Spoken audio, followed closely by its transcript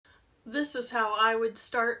This is how I would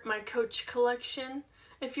start my Coach collection.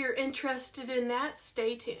 If you're interested in that,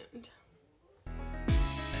 stay tuned.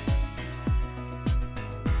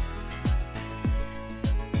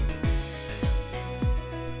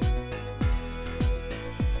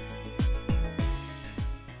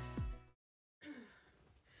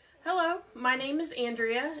 Hello, my name is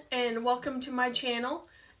Andrea and welcome to my channel,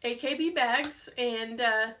 AKBBags, and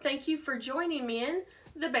thank you for joining me in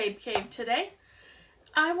the Babe Cave today.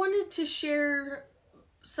 I wanted to share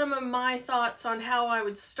some of my thoughts on how I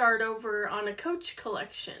would start over on a Coach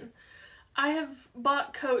collection. I have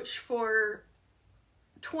bought Coach for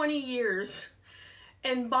 20 years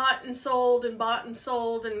and bought and sold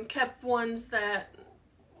and kept ones that,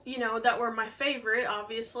 you know, that were my favorite,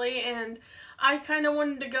 obviously, and I kind of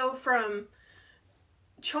wanted to go from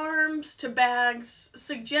charms to bags,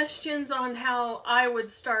 suggestions on how I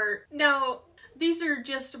would start. Now, these are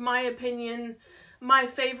just my opinion, my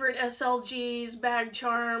favorite SLGs, bag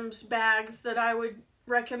charms, bags that I would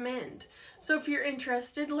recommend. So if you're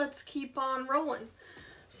interested, let's keep on rolling.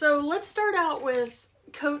 So let's start out with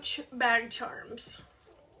Coach bag charms.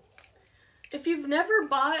 If you've never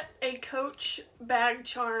bought a Coach bag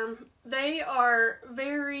charm, they are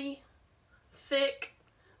very thick,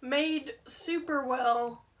 made super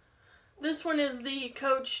well. This one is the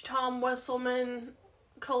Coach Tom Wesselman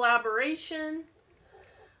collaboration.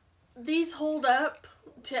 These hold up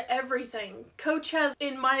to everything. Coach has,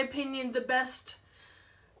 in my opinion, the best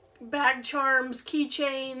bag charms,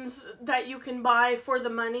 keychains that you can buy for the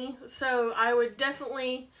money. So I would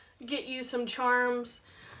definitely get you some charms.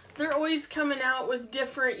 They're always coming out with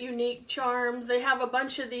different unique charms. They have a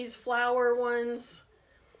bunch of these flower ones.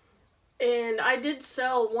 And I did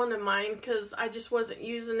sell one of mine because I just wasn't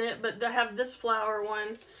using it, but they have this flower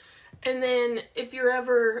one. And then if you're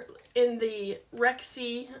ever in the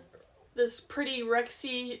Rexy, this pretty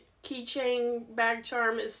Rexy keychain bag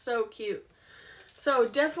charm is so cute. So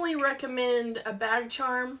definitely recommend a bag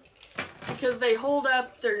charm because they hold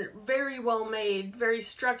up. They're very well made, very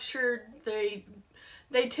structured. They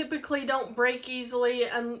typically don't break easily.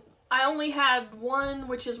 And I only had one,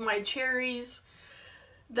 which is my cherries,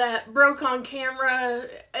 that broke on camera.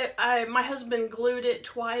 My husband glued it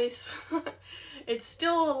twice. It's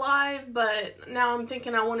still alive, but now I'm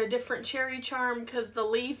thinking I want a different cherry charm because the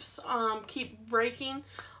leaves keep breaking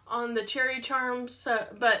on the cherry charms.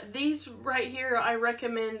 But these right here I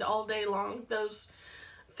recommend all day long. Those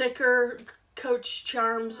thicker Coach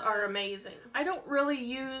charms are amazing. I don't really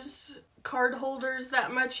use card holders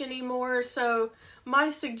that much anymore, so my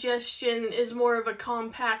suggestion is more of a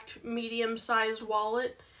compact, medium-sized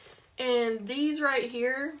wallet. And these right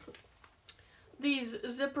here, these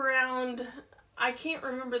zip around, I can't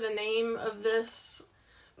remember the name of this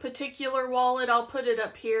particular wallet. I'll put it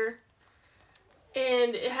up here.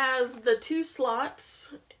 And it has the 2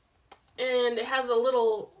 slots, and it has a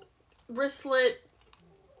little wristlet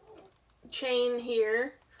chain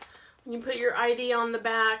here. You put your ID on the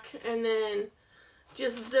back and then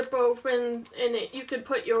just zip open, and you could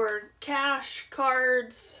put your cash,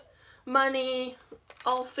 cards, money,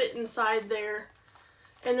 all fit inside there.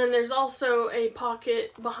 And then there's also a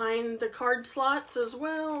pocket behind the card slots as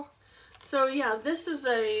well. So yeah, this is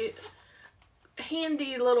a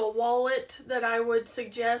handy little wallet that I would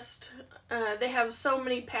suggest. They have so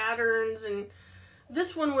many patterns, and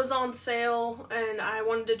this one was on sale and I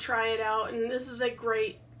wanted to try it out, and this is a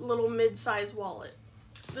great little mid-size wallet.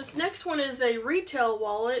 This next one is a retail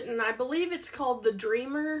wallet, and I believe it's called the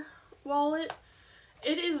Dreamer wallet.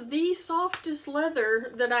 It is the softest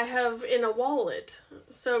leather that I have in a wallet.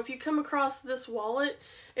 So if you come across this wallet,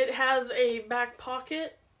 it has a back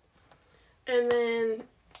pocket, and then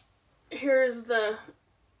here's the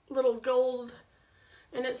little gold,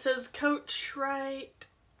 and it says Coach right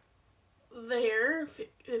there.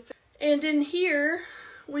 And in here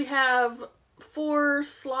we have 4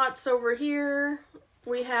 slots over here.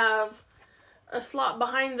 We have a slot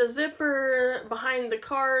behind the zipper, behind the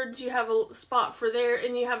cards, you have a spot for there,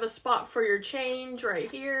 and you have a spot for your change right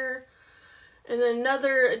here. And then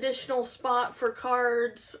another additional spot for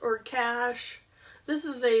cards or cash. This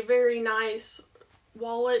is a very nice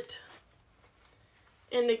wallet.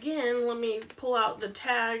 And again, let me pull out the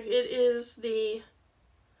tag. It is the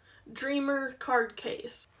Dreamer card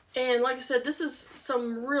case. And like I said, this is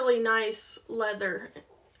some really nice leather.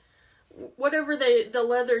 Whatever the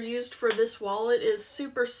leather used for this wallet is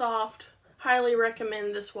super soft. Highly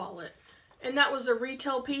recommend this wallet. And that was a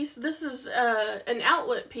retail piece. This is an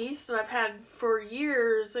outlet piece that I've had for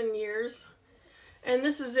years and years. And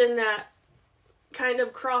this is in that kind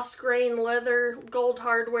of cross grain leather, gold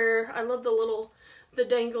hardware. I love the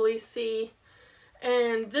dangly C.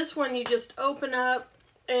 And this one you just open up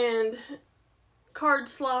and card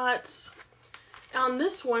slots. On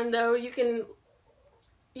this one though, you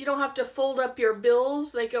don't have to fold up your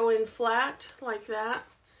bills. They go in flat like that.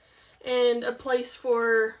 And a place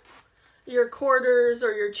for your quarters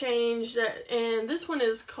or your change. And this one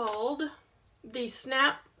is called the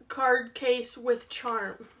Snap Card Case with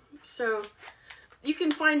Charm. So you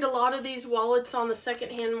can find a lot of these wallets on the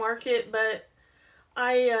secondhand market, but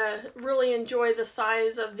I really enjoy the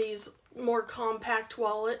size of these more compact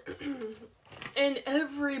wallets. And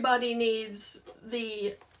everybody needs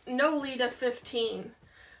the Nolita 15.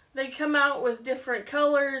 They come out with different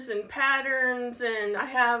colors and patterns, and I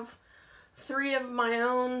have 3 of my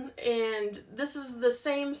own, and this is the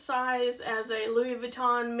same size as a Louis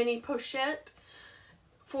Vuitton mini pochette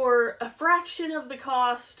for a fraction of the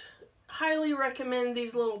cost. Highly recommend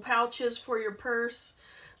these little pouches for your purse.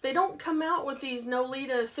 They don't come out with these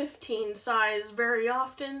Nolita 15 size very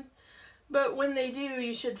often, but when they do,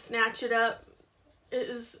 you should snatch it up. It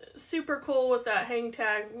is super cool with that hang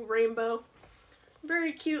tag rainbow.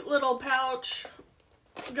 Very cute little pouch.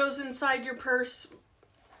 Goes inside your purse.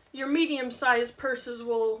 Your medium-sized purses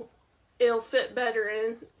it'll fit better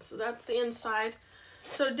in. So that's the inside.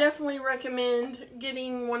 So definitely recommend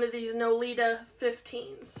getting one of these Nolita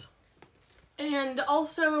 15s. And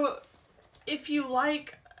also, if you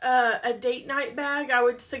like a date night bag, I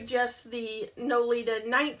would suggest the Nolita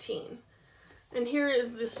 19. And here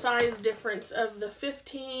is the size difference of the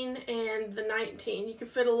 15 and the 19. You can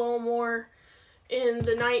fit a little more in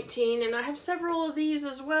the 19, and I have several of these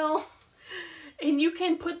as well. And you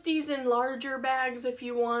can put these in larger bags if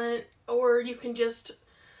you want, or you can just,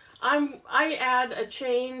 I add a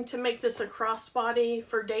chain to make this a crossbody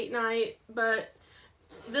for date night, but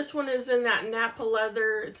this one is in that Napa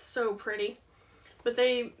leather. It's so pretty. But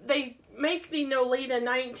they make the Nolita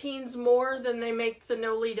 19s more than they make the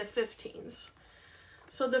Nolita 15s.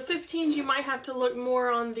 So the 15s you might have to look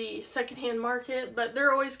more on the secondhand market, but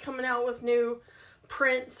they're always coming out with new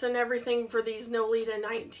prints and everything for these Nolita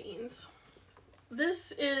 19s.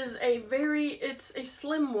 This is it's a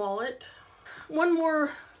slim wallet. One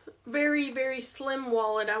more very, very slim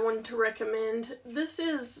wallet I wanted to recommend. This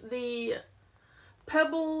is the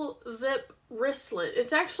Pebble Zip wristlet.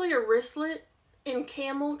 It's actually a wristlet in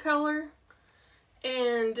camel color,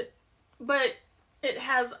 but it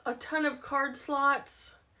has a ton of card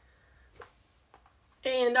slots,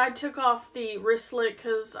 and I took off the wristlet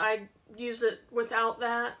because I use it without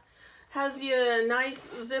that. Has you a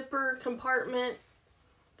nice zipper compartment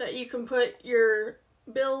that you can put your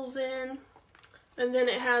bills in, and then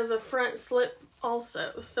it has a front slip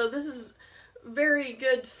also. So this is very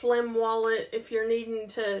good slim wallet if you're needing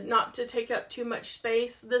not to take up too much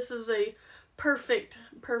space. This is a perfect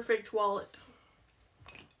wallet.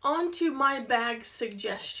 On to my bag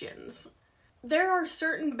suggestions. There are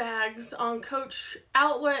certain bags on Coach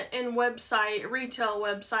outlet and retail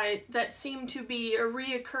website, that seem to be a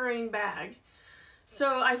reoccurring bag.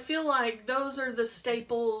 So I feel like those are the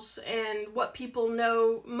staples and what people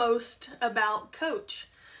know most about Coach.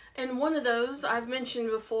 And one of those I've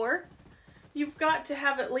mentioned before, you've got to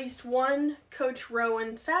have at least one Coach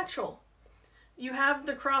Rowan satchel. You have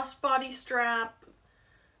the crossbody strap,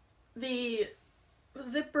 the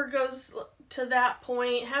zipper goes to that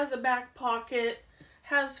point, has a back pocket,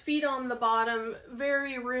 has feet on the bottom,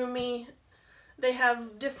 very roomy. They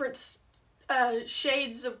have different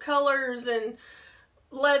shades of colors and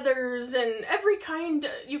leathers and every kind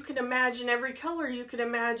you could imagine, every color you could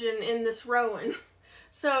imagine in this Rowan.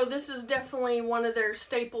 So this is definitely one of their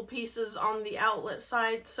staple pieces on the outlet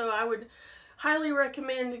side. So I would highly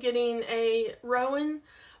recommend getting a Rowan.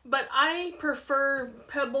 But I prefer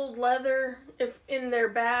pebbled leather in their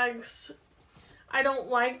bags. I don't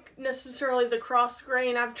like necessarily the cross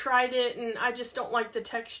grain. I've tried it and I just don't like the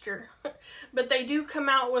texture. But they do come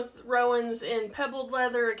out with Rowans in pebbled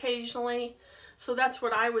leather occasionally. So that's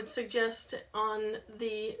what I would suggest on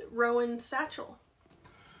the Rowan satchel.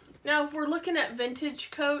 Now if we're looking at vintage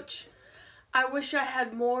Coach, I wish I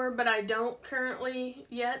had more, but I don't currently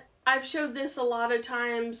yet. I've showed this a lot of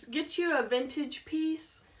times. Get you a vintage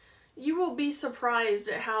piece. You will be surprised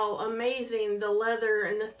at how amazing the leather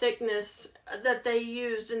and the thickness that they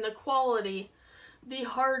used and the quality, the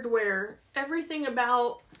hardware, everything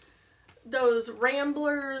about those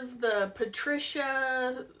Ramblers, the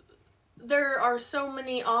Patricia. There are so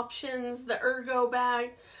many options. The Ergo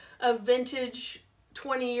bag of vintage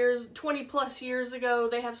 20 plus years ago.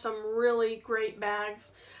 They have some really great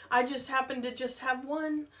bags. I just happen to just have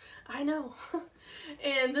one. I know.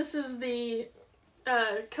 And this is the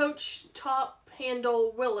Coach Top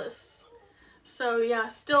Handle Willis. So yeah,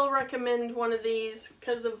 still recommend one of these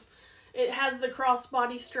because of it has the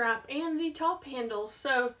crossbody strap and the top handle.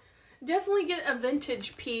 So definitely get a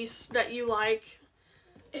vintage piece that you like.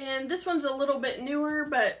 And this one's a little bit newer,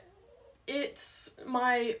 but it's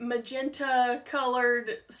my magenta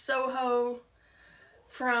colored Soho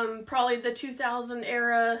from probably the 2000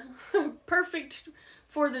 era. Perfect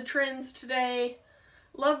for the trends today.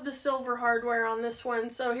 Love the silver hardware on this one.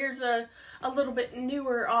 So here's a little bit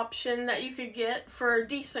newer option that you could get for a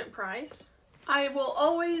decent price. I will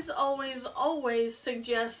always, always, always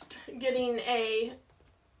suggest getting a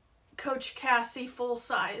Coach Cassie full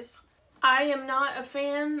size. I am not a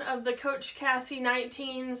fan of the Coach Cassie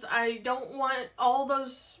 19s. I don't want all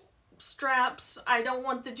those straps. I don't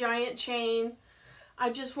want the giant chain. I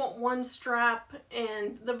just want one strap,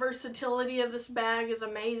 and the versatility of this bag is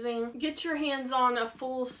amazing. Get your hands on a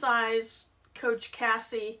full-size Coach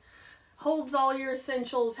Cassie. Holds all your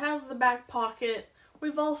essentials, has the back pocket.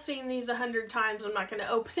 We've all seen these 100 times. I'm not going to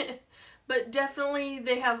open it. But definitely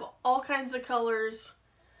they have all kinds of colors.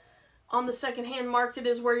 On the secondhand market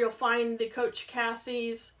is where you'll find the Coach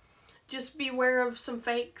Cassies. Just beware of some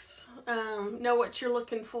fakes. Know what you're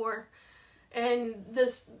looking for. And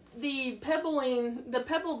the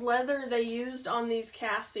pebbled leather they used on these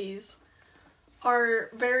Cassies are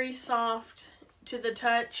very soft to the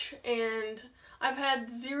touch, and I've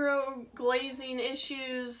had zero glazing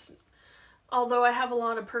issues, although I have a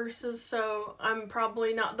lot of purses, so I'm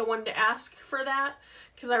probably not the one to ask for that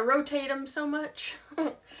because I rotate them so much.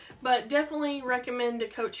 But definitely recommend a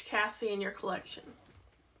Coach Cassie in your collection.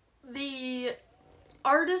 The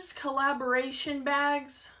artist collaboration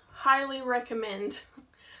bags, highly recommend.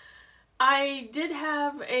 I did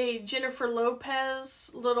have a Jennifer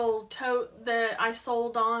Lopez little tote that I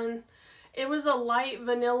sold on. It was a light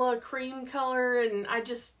vanilla cream color, and I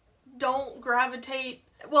just don't gravitate.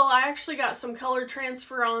 Well, I actually got some color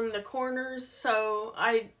transfer on the corners, so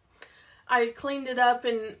I cleaned it up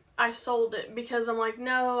and I sold it because I'm like,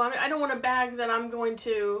 no, I don't want a bag that I'm going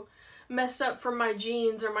to mess up for my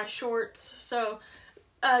jeans or my shorts. So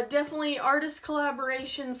definitely artist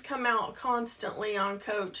collaborations come out constantly on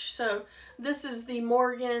Coach. So this is the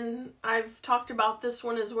Morgan. I've talked about this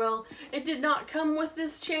one as well. It did not come with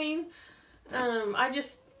this chain. I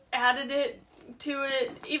just added it to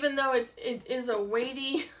it, even though it is a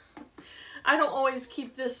weighty. I don't always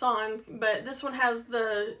keep this on, but this one has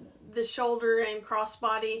the shoulder and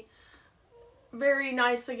crossbody. Very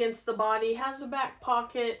nice against the body. Has a back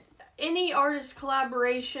pocket. Any artist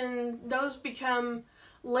collaboration, those become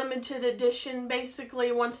limited edition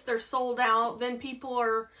basically once they're sold out. Then people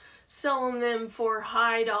are selling them for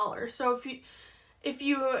high dollar. So if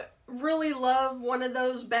you really love one of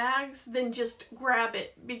those bags, then just grab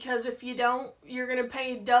it, because if you don't, you're going to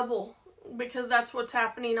pay double, because that's what's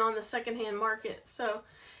happening on the secondhand market. So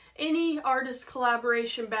any artist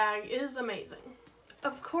collaboration bag is amazing.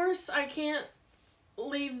 Of course, I can't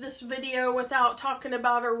leave this video without talking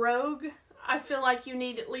about a Rogue. I feel like you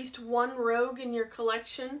need at least one Rogue in your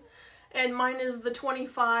collection, and mine is the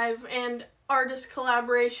 25 and artist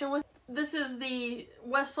collaboration with. This is the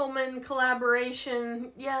Wesselman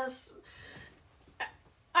collaboration. Yes,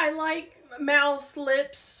 I like mouth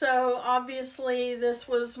lips, so obviously this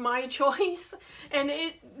was my choice, and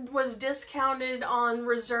it was discounted on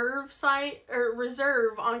Reserve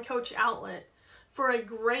on Coach Outlet for a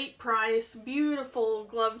great price. Beautiful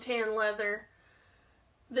glove tan leather.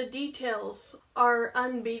 The details are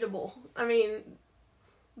unbeatable. I mean,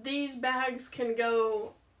 these bags can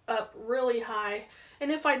go up really high,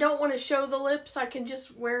 and if I don't want to show the lips, I can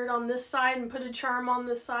just wear it on this side and put a charm on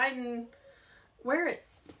this side and wear it.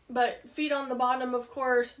 But feet on the bottom, of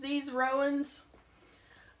course. These Rowans,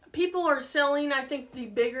 people are selling, I think, the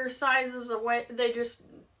bigger sizes away. They just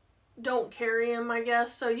don't carry them, I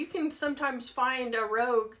guess. So you can sometimes find a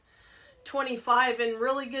Rogue 25 in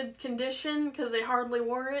really good condition because they hardly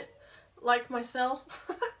wore it, like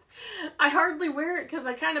myself. I hardly wear it because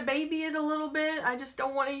I kind of baby it a little bit. I just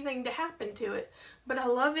don't want anything to happen to it. But I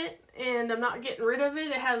love it, and I'm not getting rid of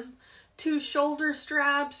it. It has 2 shoulder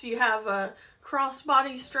straps. You have a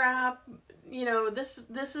crossbody strap. You know, this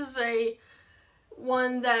is a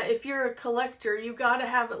one that if you're a collector, you got to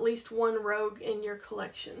have at least one Rogue in your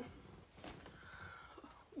collection.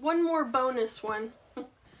 One more bonus one.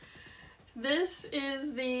 This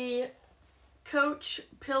is the Coach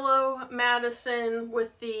Pillow Madison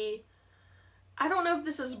with the, I don't know if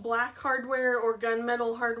this is black hardware or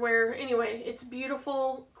gunmetal hardware. Anyway, it's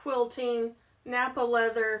beautiful quilting, Napa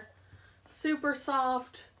leather, super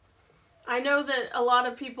soft. I know that a lot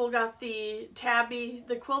of people got the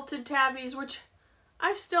quilted tabbies, which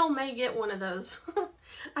I still may get one of those.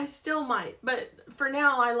 I still might, but for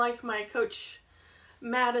now I like my Coach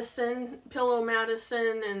Madison, Pillow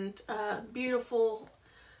Madison, and beautiful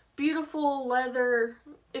leather.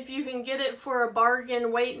 If you can get it for a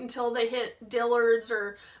bargain, wait until they hit Dillard's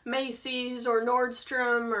or Macy's or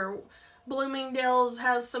Nordstrom or Bloomingdale's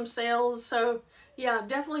has some sales. So yeah,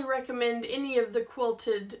 definitely recommend any of the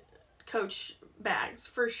quilted Coach bags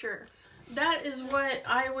for sure. That is what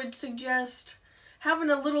I would suggest, having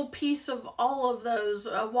a little piece of all of those,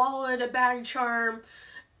 a wallet, a bag charm,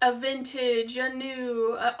 a vintage, a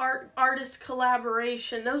new, artist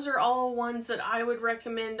collaboration. Those are all ones that I would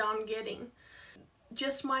recommend on getting.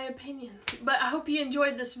 Just my opinion. But I hope you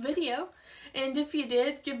enjoyed this video. And if you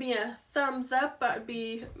did, give me a thumbs up. That'd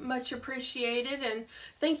be much appreciated. And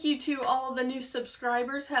thank you to all the new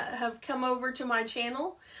subscribers have come over to my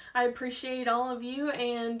channel. I appreciate all of you.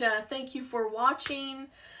 And thank you for watching.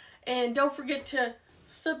 And don't forget to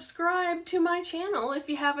subscribe to my channel if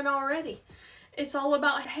you haven't already. It's all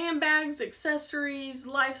about handbags, accessories,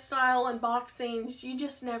 lifestyle, unboxings. You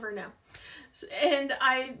just never know. And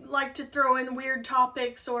I like to throw in weird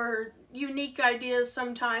topics or unique ideas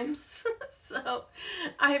sometimes. So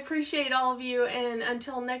I appreciate all of you, and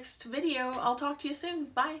until next video, I'll talk to you soon.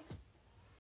 Bye.